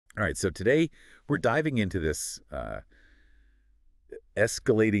All right, so today we're diving into this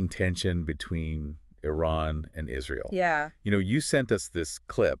escalating tension between Iran and Israel. Yeah, You sent us this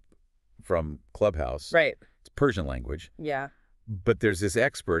clip from Clubhouse. right. It's Persian language, Yeah. but there's this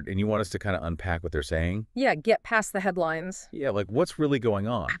expert, and you want us to kind of unpack what they're saying. Yeah, get past the headlines. Yeah, like what's really going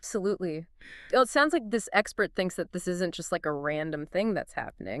on? Absolutely. It sounds like this expert thinks that this isn't just like a random thing that's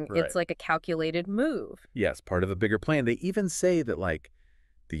happening. Right. It's like a calculated move. Yes, part of a bigger plan. They even say that like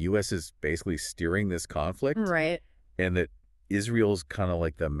the U.S. is basically steering this conflict, Right. and that Israel's kind of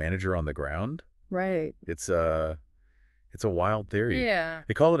like the manager on the ground. Right. It's a wild theory. Yeah.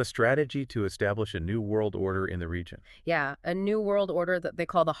 They call it a strategy to establish a new world order in the region. Yeah. A new world order that they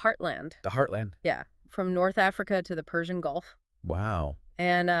call the Heartland. The Heartland. Yeah. From North Africa to the Persian Gulf. Wow.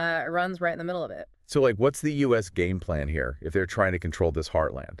 And it runs right in the middle of it. So, like, what's the U.S. game plan here if they're trying to control this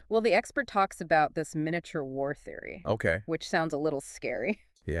Heartland? Well, the expert talks about this miniature war theory, Okay. which sounds a little scary.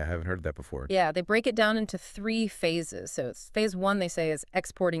 Yeah, I haven't heard that before. Yeah, they break it down into 3 phases. So it's phase 1, they say, is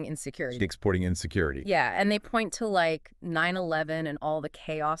exporting insecurity. Exporting insecurity. Yeah, and they point to like 9/11 and all the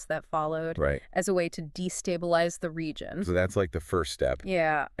chaos that followed Right. as a way to destabilize the region. So that's like the first step.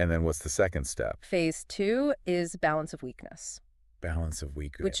 Yeah. And then what's the second step? Phase 2 is balance of weakness, Balance of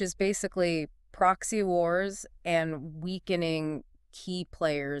weakness. which is basically proxy wars and weakening key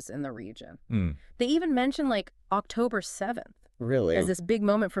players in the region. Hmm. They even mention like October 7th Really? as this big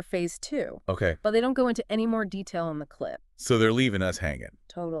moment for phase 2, Okay. but they don't go into any more detail in the clip. So they're leaving us hanging.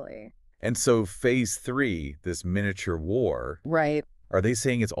 Totally. And so phase 3, this miniature war, Right. are they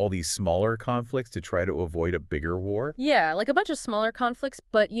saying it's all these smaller conflicts to try to avoid a bigger war? Yeah, like a bunch of smaller conflicts,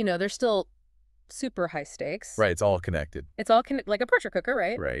 but they're still super high stakes. Right, it's all connected. It's all like a pressure cooker,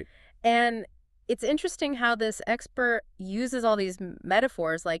 right? Right. And it's interesting how this expert uses all these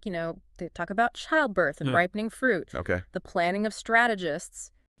metaphors, like, they talk about childbirth and Hmm. ripening fruit, Okay. the planning of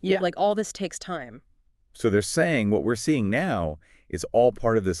strategists. Yeah. Like all this takes time. So they're saying what we're seeing now is all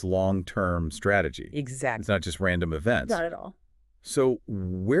part of this long-term strategy. Exactly. It's not just random events. Not at all. So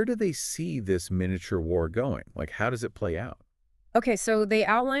where do they see this miniature war going? Like, how does it play out? Okay, so they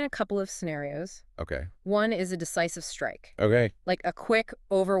outline a couple of scenarios. Okay. One is a decisive strike, Okay. like a quick,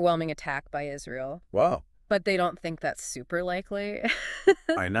 overwhelming attack by Israel. Wow. But they don't think that's super likely.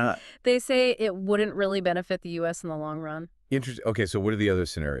 Why not? They say it wouldn't really benefit the U.S. in the long run. Interesting. Okay, so what are the other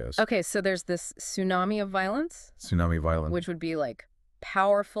scenarios? Okay, so there's this tsunami of violence, Tsunami violence. which would be like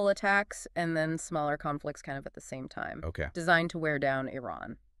powerful attacks and then smaller conflicts kind of at the same time, Okay. designed to wear down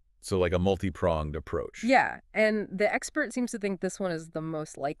Iran. So like a multi-pronged approach. Yeah, and the expert seems to think this one is the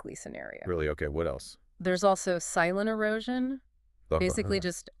most likely scenario. Really? Okay, what else? There's also silent erosion, basically Uh-huh.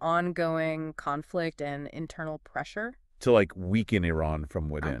 just ongoing conflict and internal pressure. To like weaken Iran from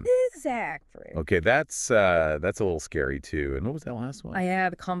within. Exactly. Okay, that's a little scary too. And what was that last one? Yeah,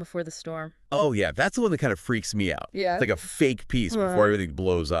 the calm before the storm. Oh yeah, that's the one that kind of freaks me out. Yeah. It's like a fake peace before everything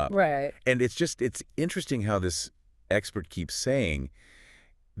blows up. Right. And it's interesting how this expert keeps saying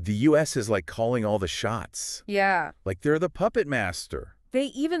the U.S. is like calling all the shots. Yeah. Like they're the puppet master. They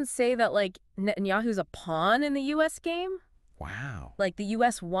even say that, like, Netanyahu's a pawn in the U.S. game. Wow. Like, the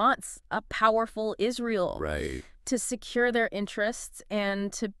U.S. wants a powerful Israel Right. to secure their interests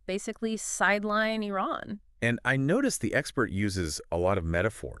and to basically sideline Iran. And I noticed the expert uses a lot of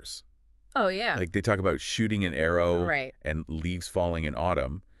metaphors. Oh, yeah. Like they talk about shooting an arrow Right. and leaves falling in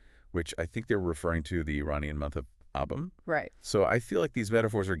autumn, which I think they're referring to the Iranian month of Abam. Right. So I feel like these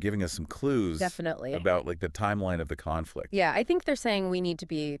metaphors are giving us some clues Definitely. about like the timeline of the conflict. Yeah, I think they're saying we need to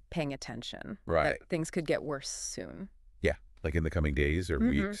be paying attention. Right. That things could get worse soon. Yeah, like in the coming days or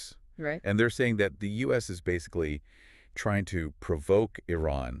weeks. Right. And they're saying that the U.S. is basically trying to provoke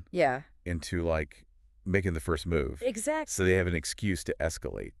Iran Yeah. into like making the first move. Exactly. So they have an excuse to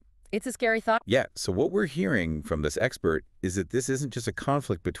escalate. It's a scary thought. Yeah, so what we're hearing from this expert is that this isn't just a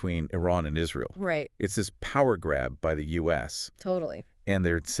conflict between Iran and Israel. Right. It's this power grab by the U.S. Totally. And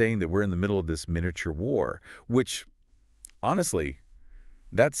they're saying that we're in the middle of this miniature war, which, honestly,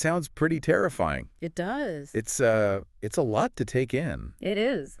 that sounds pretty terrifying. It does. It's a lot to take in. It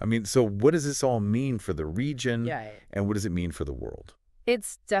is. I mean, so what does this all mean for the region? Yeah. And what does it mean for the world?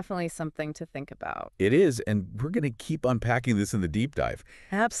 It's definitely something to think about. It is, and we're going to keep unpacking this in the deep dive.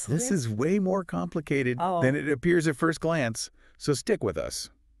 Absolutely. This is way more complicated Oh. than it appears at first glance, so stick with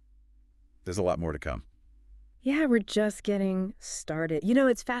us. There's a lot more to come. Yeah, we're just getting started.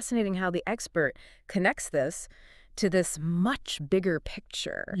 It's fascinating how the expert connects this to this much bigger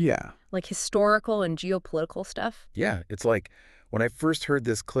picture, Yeah. like historical and geopolitical stuff. Yeah, it's like when I first heard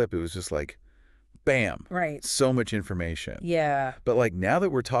this clip, it was just like, bam, Right. so much information. Yeah. But like now that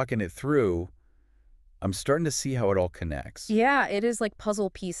we're talking it through, I'm starting to see how it all connects. Yeah, it is like puzzle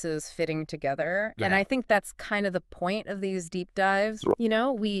pieces fitting together. And Yeah. I think that's kind of the point of these deep dives. You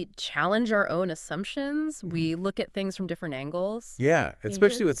know, we challenge our own assumptions. We look at things from different angles. Yeah, Yeah,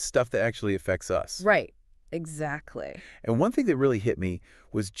 especially here's- with stuff that actually affects us. Right. Exactly. And one thing that really hit me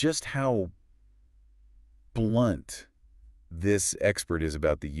was just how blunt this expert is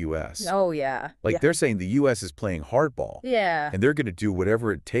about the U.S. Oh, yeah. Like, Yeah. they're saying the U.S. is playing hardball, Yeah. and they're going to do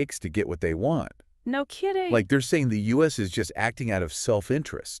whatever it takes to get what they want. No kidding. Like, they're saying the U.S. is just acting out of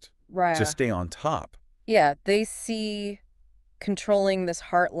self-interest right. to stay on top. Yeah, they see controlling this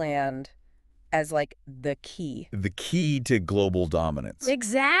heartland as like the key. The key to global dominance.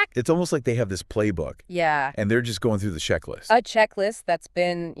 Exact. It's almost like they have this playbook, Yeah. and they're just going through the checklist. A checklist that's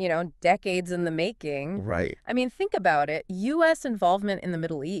been, decades in the making. Right. I mean, think about it. U.S. involvement in the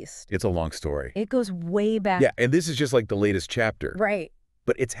Middle East. It's a long story. It goes way back. Yeah, and this is just like the latest chapter. Right.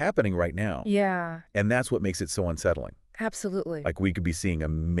 But it's happening right now. Yeah, And that's what makes it so unsettling. absolutely. Like, we could be seeing a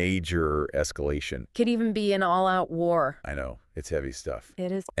major escalation. Could even be an all-out war. I know. It's heavy stuff.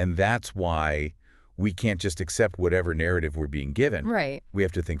 It is. And that's why we can't just accept whatever narrative we're being given. Right. We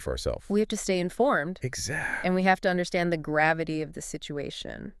have to think for ourselves. We have to stay informed. Exactly. And we have to understand the gravity of the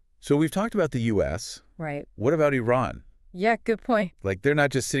situation. So we've talked about the U.S. Right. What about Iran? Yeah, good point. Like, they're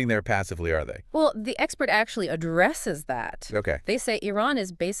not just sitting there passively, are they? Well, the expert actually addresses that. Okay. They say Iran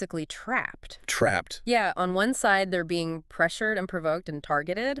is basically trapped. Trapped. Yeah, on one side, they're being pressured and provoked and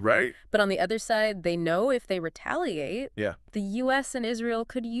targeted. Right. But on the other side, they know if they retaliate, Yeah. the U.S. and Israel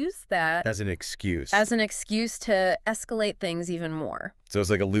could use that As an excuse. as an excuse to escalate things even more. So it's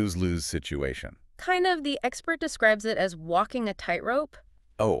like a lose-lose situation. Kind of, the expert describes it as walking a tightrope,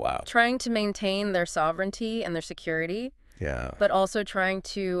 Oh, wow. trying to maintain their sovereignty and their security, Yeah. but also trying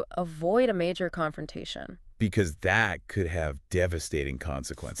to avoid a major confrontation. Because that could have devastating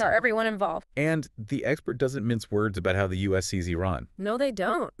consequences. For everyone involved. And the expert doesn't mince words about how the U.S. sees Iran. No, they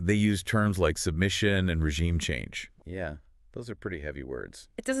don't. They use terms like submission and regime change. Yeah, those are pretty heavy words.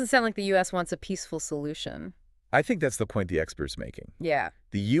 It doesn't sound like the U.S. wants a peaceful solution. I think that's the point the expert's making. Yeah.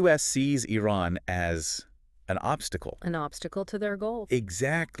 The U.S. sees Iran as an obstacle. An obstacle to their goals.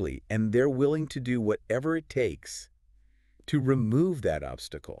 Exactly. And they're willing to do whatever it takes to remove that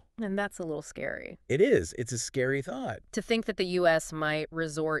obstacle. And that's a little scary. It is. It's a scary thought. To think that the U.S. might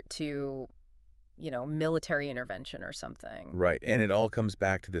resort to, military intervention or something. Right. And it all comes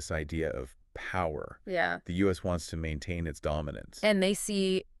back to this idea of power. Yeah. The U.S. wants to maintain its dominance. And they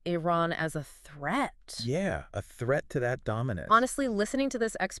see Iran as a threat. Yeah, a threat to that dominance. Honestly, listening to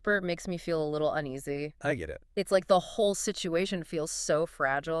this expert makes me feel a little uneasy. I get it. It's like the whole situation feels so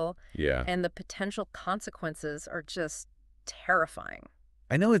fragile, Yeah. and the potential consequences are just terrifying.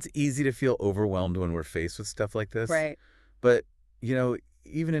 I know it's easy to feel overwhelmed when we're faced with stuff like this. Right. But,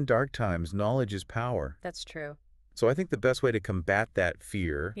 even in dark times, knowledge is power. That's true. So I think the best way to combat that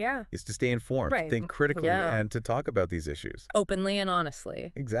fear Yeah. is to stay informed, Right. think critically, Yeah. and to talk about these issues. Openly and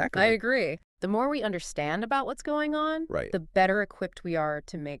honestly. Exactly. I agree. The more we understand about what's going on, Right. the better equipped we are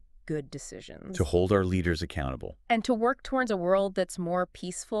to make good decisions. To hold our leaders accountable. And to work towards a world that's more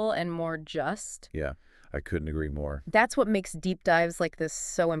peaceful and more just. Yeah, I couldn't agree more. That's what makes deep dives like this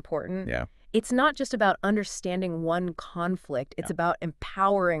so important. Yeah. It's not just about understanding one conflict. It's about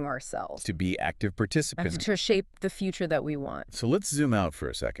empowering ourselves To be active participants. to shape the future that we want. So let's zoom out for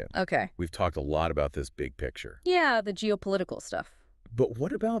a second. Okay. We've talked a lot about this big picture. Yeah, the geopolitical stuff. But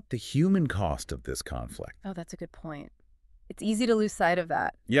what about the human cost of this conflict? Oh, that's a good point. It's easy to lose sight of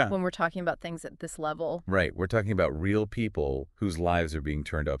that Yeah. when we're talking about things at this level. Right. We're talking about real people whose lives are being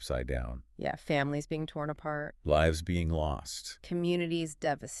turned upside down, Yeah, families being torn apart, lives being lost. communities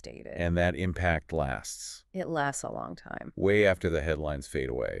devastated. And that impact lasts It lasts a long time. way after the headlines fade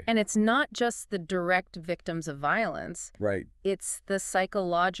away. And it's not just the direct victims of violence. Right. It's the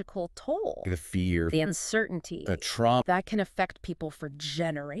psychological toll, The fear, the uncertainty the trauma. that can affect people for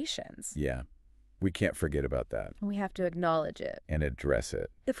generations. Yeah. We can't forget about that We have to acknowledge it and address it.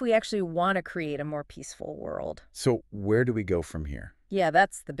 if we actually want to create a more peaceful world. So where do we go from here? Yeah,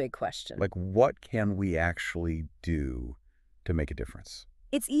 that's the big question. Like, what can we actually do to make a difference?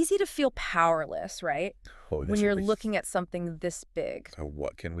 It's easy to feel powerless, right? Oh, When you're looking at something this big. So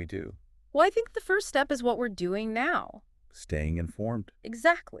what can we do? Well, I think the first step is what we're doing now. Staying informed.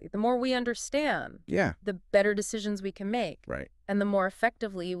 Exactly. The more we understand, Yeah. the better decisions we can make, Right. and the more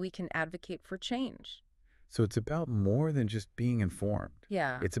effectively we can advocate for change. So it's about more than just being informed.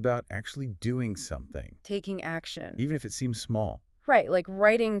 Yeah. It's about actually doing something, Taking action. even if it seems small. Right, like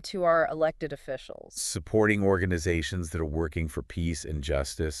writing to our elected officials. Supporting organizations that are working for peace and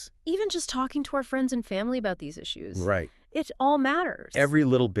justice. Even just talking to our friends and family about these issues. Right. It all matters. Every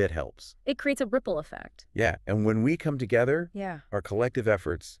little bit helps. It creates a ripple effect. Yeah, and when we come together, Yeah. our collective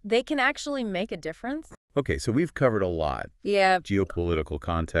efforts... They can actually make a difference. Okay, so we've covered a lot. Yeah. Geopolitical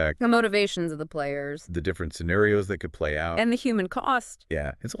context, The motivations of the players. the different scenarios that could play out. And the human cost.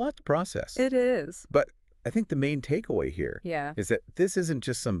 Yeah, it's a lot to process. It is. But I think the main takeaway here Yeah. is that this isn't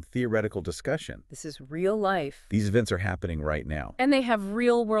just some theoretical discussion. This is real life. These events are happening right now. And they have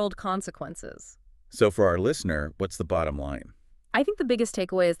real-world consequences. So for our listener, what's the bottom line? I think the biggest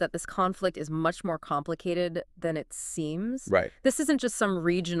takeaway is that this conflict is much more complicated than it seems. Right. This isn't just some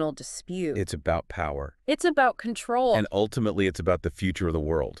regional dispute. It's about power. It's about control. And ultimately, it's about the future of the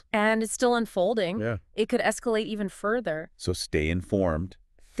world. And it's still unfolding. Yeah. It could escalate even further. So stay informed.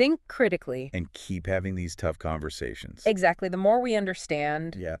 Think critically. And keep having these tough conversations. Exactly. The more we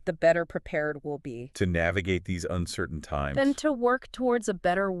understand, Yeah. the better prepared we'll be. To navigate these uncertain times. And to work towards a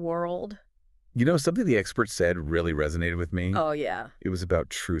better world. You know, something the expert said really resonated with me. Oh, yeah. It was about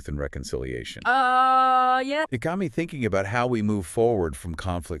truth and reconciliation. Yeah. It got me thinking about how we move forward from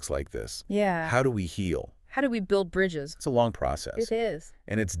conflicts like this. Yeah. How do we heal? How do we build bridges? It's a long process. It is.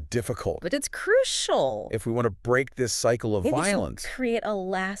 And it's difficult. But it's crucial. If we want to break this cycle of If we violence. create a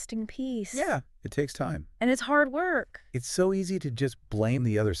lasting peace. Yeah, it takes time. And it's hard work. It's so easy to just blame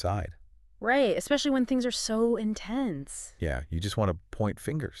the other side. Right, especially when things are so intense. Yeah, you just want to point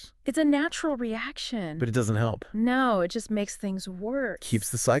fingers. It's a natural reaction. But it doesn't help. No, it just makes things worse. Keeps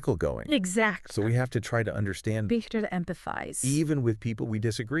the cycle going. Exactly. So we have to try to understand, Be sure to empathize. even with people we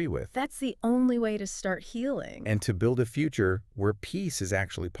disagree with. That's the only way to start healing. And to build a future where peace is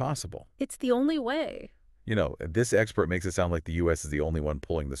actually possible. It's the only way. You know, this expert makes it sound like the U.S. is the only one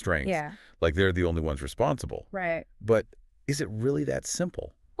pulling the strings. Yeah. Like they're the only ones responsible. Right. But is it really that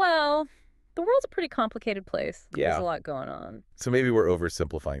simple? Well, the world's a pretty complicated place. Yeah. There's a lot going on. So maybe we're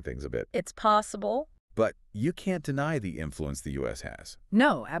oversimplifying things a bit. It's possible. But you can't deny the influence the U.S. has.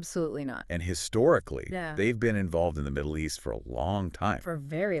 No, absolutely not. And historically, Yeah. they've been involved in the Middle East for a long time. For a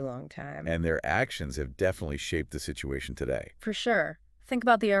very long time. And their actions have definitely shaped the situation today. For sure. Think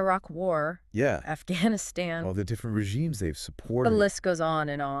about the Iraq War, Yeah. Afghanistan. All the different regimes they've The supported. list goes on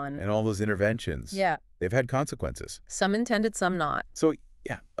and on. And all those interventions. Yeah. They've had consequences. Some intended, some not. So,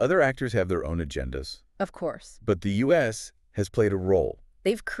 yeah, other actors have their own agendas. Of course. But the U.S. has played a role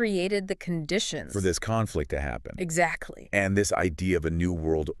They've created the conditions. for this conflict to happen. Exactly. And this idea of a new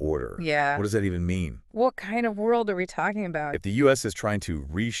world order. Yeah. What does that even mean? What kind of world are we talking about? If the U.S. is trying to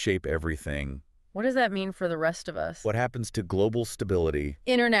reshape everything, What does that mean for the rest of us? what happens to global stability,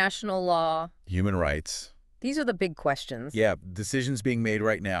 International law. human rights? These are the big questions. Yeah, decisions being made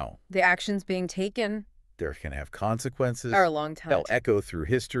right now. The actions being taken They're going to have consequences. are a long time. They'll echo through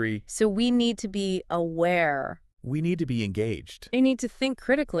history. So we need to be aware. We need to be engaged. We need to think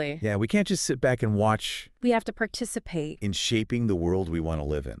critically. Yeah, we can't just sit back and watch We have to participate. in shaping the world we want to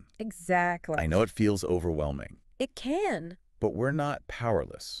live in. Exactly. I know it feels overwhelming, It can. but we're not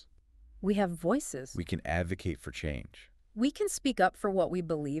powerless. We have voices. We can advocate for change. We can speak up for what we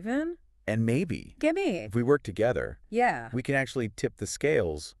believe in. And maybe, Get me. if we work together, Yeah. we can actually tip the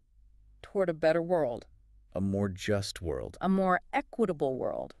scales, Toward a better world. a more just world. A more equitable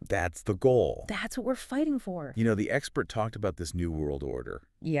world. That's the goal. That's what we're fighting for. You know, the expert talked about this new world order.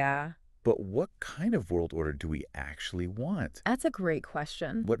 Yeah. But what kind of world order do we actually want? That's a great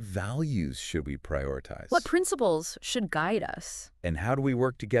question. What values should we prioritize? What principles should guide us And how do we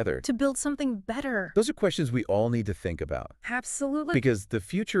work together? to build something better? Those are questions we all need to think about. Absolutely. Because the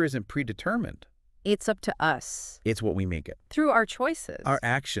future isn't predetermined. It's up to us. It's what we make it. Through our choices. Our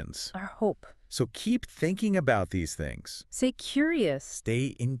actions. Our hope. So keep thinking about these things. Stay curious.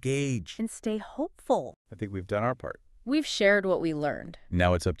 Stay engaged. And stay hopeful. I think we've done our part. We've shared what we learned.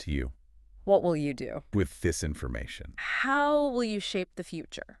 Now it's up to you What will you do? with this information. How will you shape the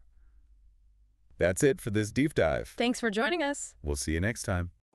future? That's it for this deep dive. Thanks for joining us. We'll see you next time.